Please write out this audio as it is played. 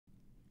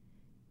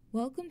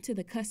Welcome to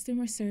the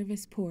Customer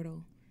Service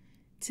Portal.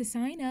 To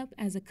sign up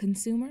as a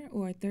consumer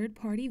or a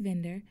third-party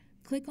vendor,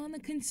 click on the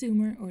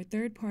Consumer or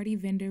Third-Party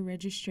Vendor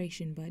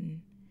Registration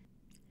button.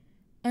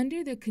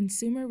 Under the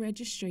Consumer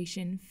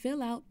Registration,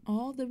 fill out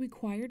all the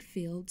required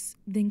fields,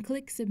 then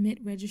click Submit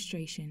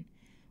Registration.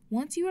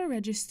 Once you are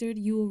registered,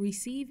 you will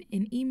receive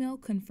an email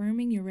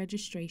confirming your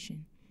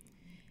registration.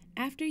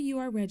 After you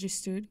are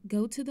registered,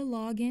 go to the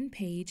login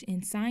page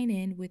and sign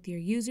in with your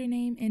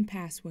username and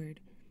password.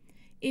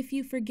 If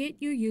you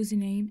forget your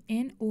username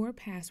and/or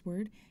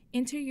password,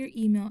 enter your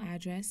email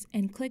address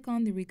and click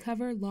on the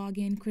Recover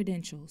Login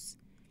Credentials.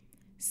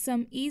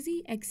 Some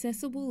easy,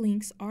 accessible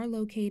links are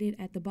located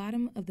at the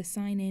bottom of the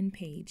sign-in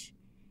page.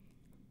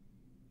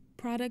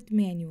 Product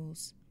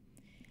Manuals.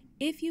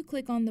 If you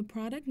click on the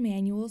Product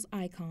Manuals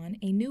icon,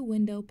 a new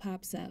window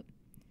pops up.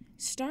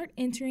 Start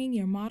entering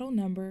your model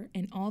number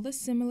and all the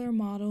similar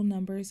model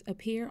numbers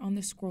appear on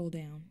the scroll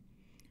down.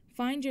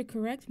 Find your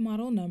correct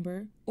model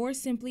number or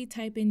simply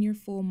type in your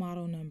full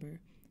model number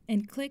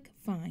and click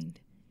Find.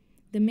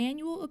 The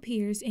manual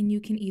appears and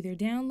you can either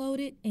download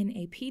it in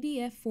a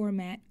PDF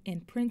format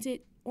and print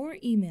it or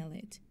email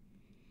it.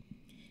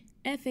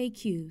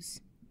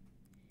 FAQs.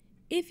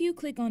 If you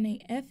click on a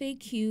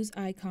FAQs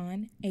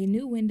icon, a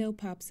new window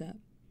pops up.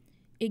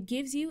 It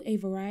gives you a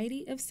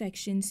variety of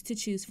sections to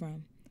choose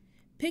from.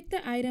 Pick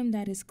the item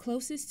that is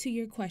closest to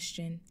your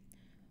question.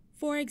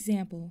 For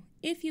example,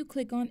 if you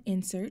click on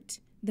Insert,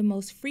 the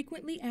most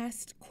frequently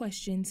asked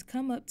questions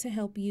come up to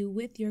help you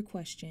with your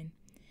question.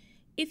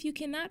 If you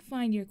cannot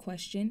find your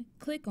question,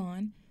 click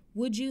on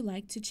Would you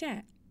like to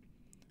chat?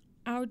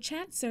 Our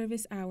chat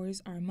service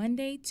hours are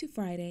Monday to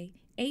Friday,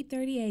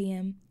 8:30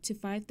 a.m. to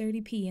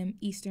 5:30 p.m.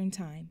 Eastern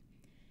Time.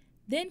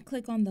 Then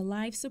click on the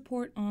Live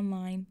Support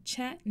Online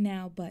Chat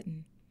Now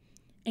button.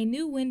 A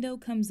new window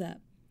comes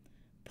up.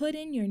 Put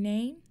in your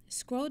name,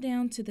 scroll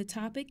down to the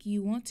topic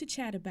you want to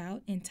chat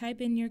about, and type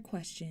in your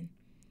question.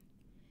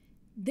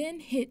 Then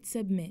hit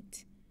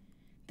Submit.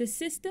 The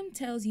system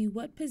tells you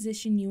what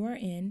position you are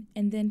in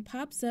and then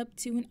pops up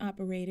to an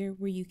operator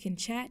where you can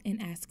chat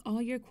and ask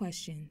all your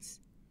questions.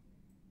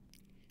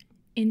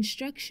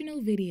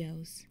 Instructional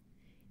Videos.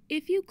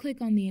 If you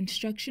click on the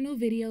Instructional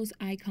Videos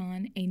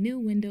icon, a new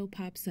window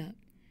pops up.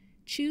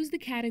 Choose the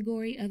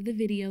category of the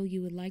video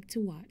you would like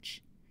to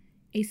watch.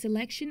 A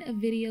selection of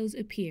videos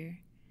appear.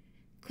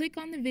 Click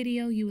on the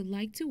video you would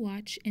like to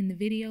watch and the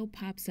video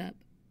pops up.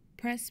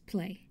 Press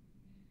play.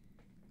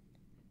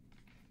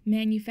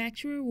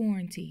 Manufacturer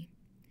Warranty.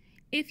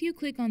 If you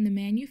click on the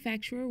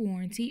Manufacturer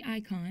Warranty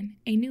icon,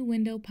 a new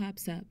window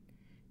pops up.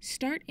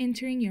 Start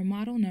entering your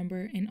model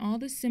number and all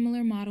the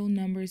similar model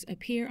numbers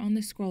appear on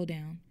the scroll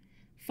down.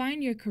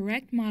 Find your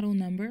correct model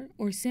number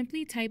or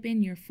simply type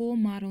in your full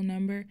model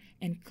number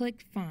and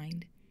click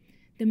Find.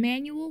 The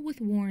manual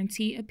with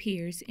warranty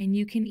appears and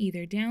you can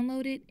either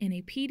download it in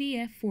a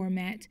PDF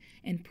format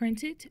and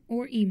print it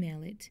or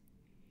email it.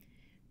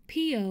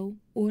 PO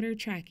Order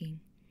Tracking.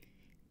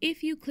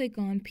 If you click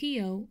on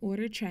PO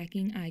Order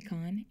Tracking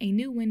icon, a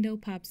new window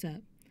pops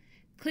up.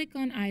 Click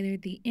on either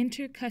the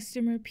Enter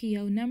Customer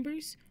PO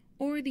Numbers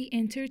or the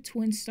Enter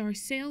TwinStar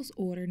Sales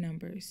Order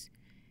Numbers.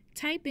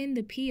 Type in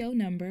the PO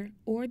number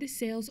or the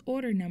sales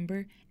order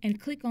number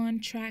and click on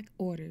Track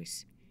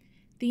Orders.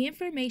 The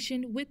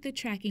information with the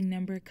tracking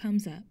number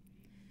comes up.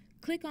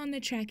 Click on the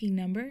tracking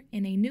number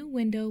and a new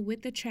window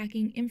with the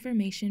tracking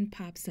information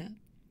pops up.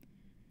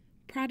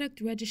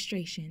 Product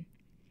Registration.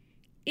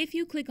 If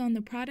you click on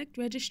the Product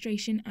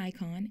Registration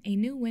icon, a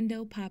new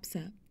window pops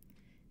up.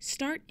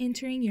 Start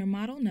entering your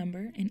model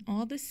number and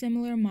all the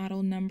similar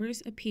model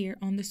numbers appear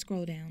on the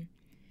scroll down.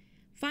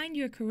 Find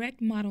your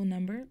correct model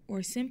number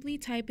or simply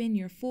type in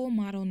your full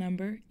model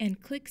number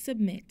and click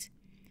Submit.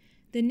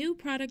 The new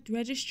product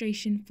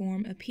registration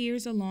form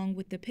appears along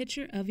with the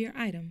picture of your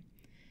item.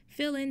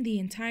 Fill in the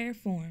entire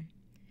form.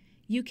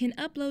 You can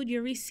upload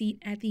your receipt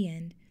at the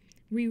end.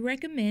 We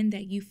recommend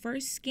that you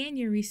first scan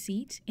your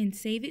receipt and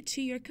save it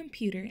to your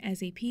computer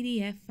as a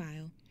PDF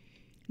file.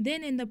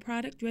 Then in the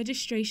product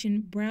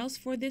registration, browse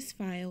for this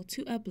file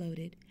to upload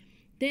it.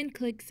 Then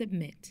click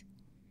Submit.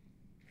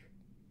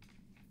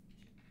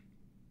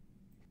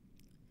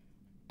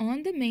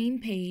 On the main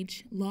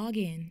page, log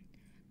in.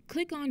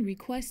 Click on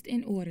Request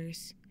and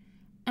Orders.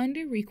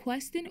 Under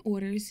Request and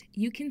Orders,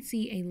 you can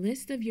see a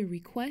list of your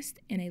request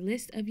and a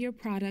list of your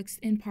products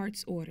and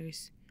parts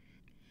orders.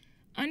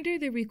 Under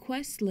the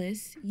request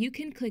list, you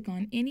can click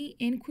on any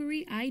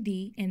inquiry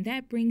ID and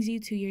that brings you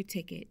to your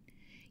ticket.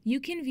 You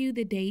can view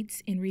the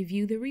dates and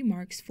review the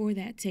remarks for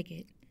that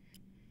ticket.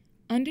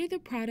 Under the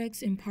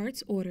products and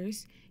parts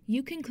orders,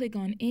 you can click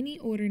on any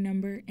order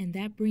number and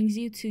that brings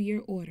you to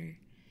your order.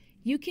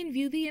 You can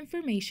view the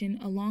information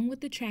along with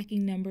the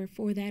tracking number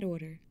for that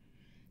order.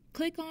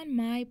 Click on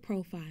My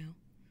Profile.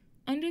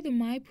 Under the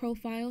My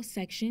Profile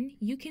section,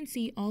 you can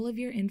see all of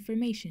your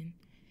information.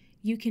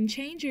 You can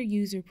change your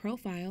user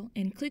profile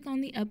and click on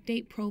the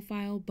Update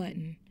Profile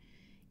button.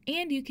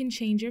 And you can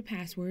change your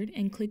password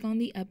and click on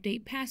the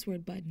Update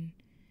Password button.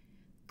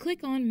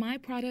 Click on My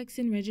Products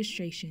and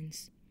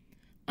Registrations.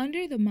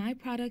 Under the My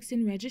Products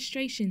and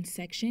Registration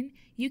section,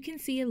 you can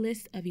see a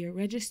list of your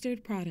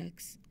registered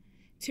products.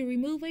 To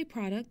remove a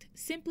product,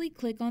 simply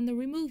click on the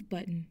Remove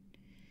button.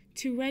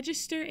 To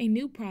register a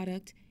new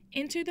product,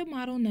 enter the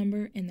model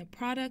number in the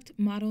Product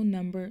Model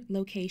Number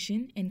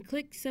location and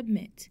click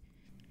Submit.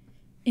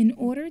 In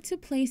order to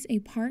place a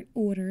part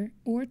order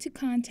or to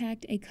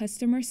contact a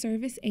customer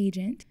service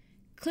agent,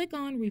 click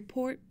on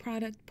Report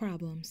Product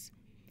Problems.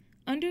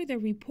 Under the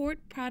Report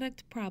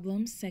Product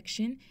Problems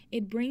section,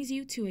 it brings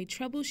you to a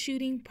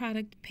troubleshooting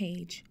product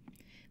page.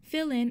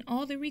 Fill in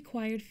all the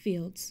required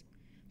fields.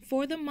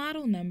 For the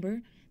model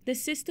number, the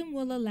system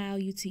will allow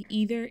you to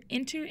either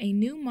enter a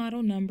new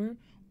model number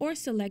or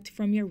select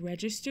from your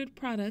registered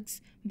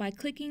products by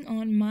clicking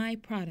on My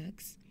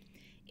Products.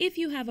 If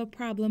you have a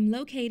problem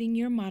locating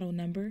your model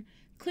number,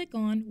 click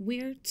on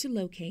Where to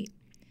Locate.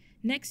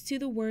 Next to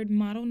the word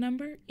model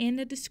number, and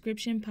the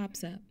description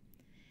pops up.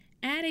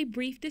 Add a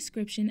brief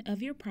description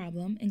of your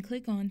problem and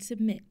click on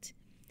Submit.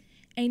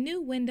 A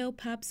new window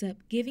pops up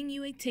giving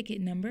you a ticket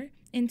number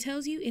and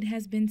tells you it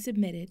has been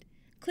submitted.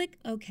 Click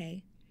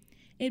OK.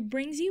 It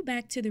brings you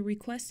back to the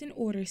Request and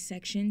Order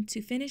section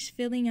to finish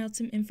filling out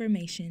some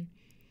information.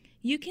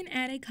 You can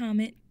add a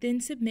comment,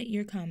 then submit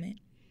your comment.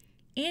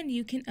 And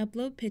you can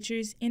upload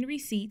pictures and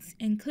receipts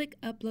and click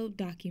Upload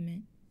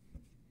Document.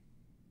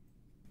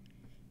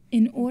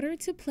 In order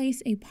to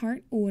place a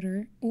part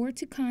order or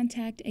to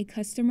contact a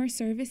customer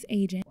service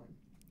agent,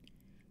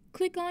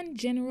 click on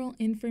General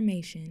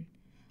Information.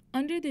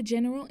 Under the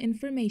General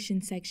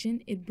Information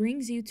section, it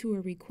brings you to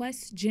a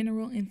Request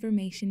General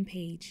Information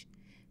page.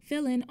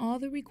 Fill in all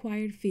the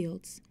required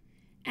fields.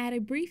 Add a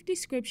brief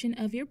description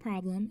of your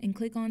problem and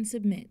click on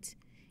Submit.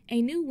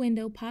 A new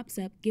window pops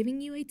up giving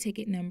you a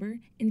ticket number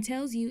and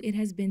tells you it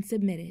has been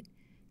submitted.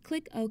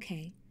 Click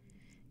OK.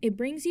 It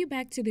brings you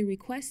back to the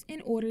Request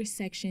and Orders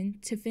section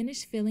to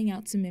finish filling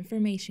out some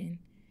information.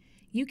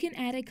 You can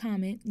add a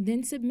comment,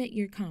 then submit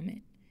your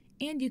comment.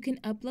 And you can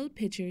upload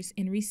pictures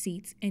and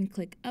receipts and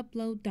click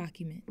Upload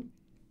Document.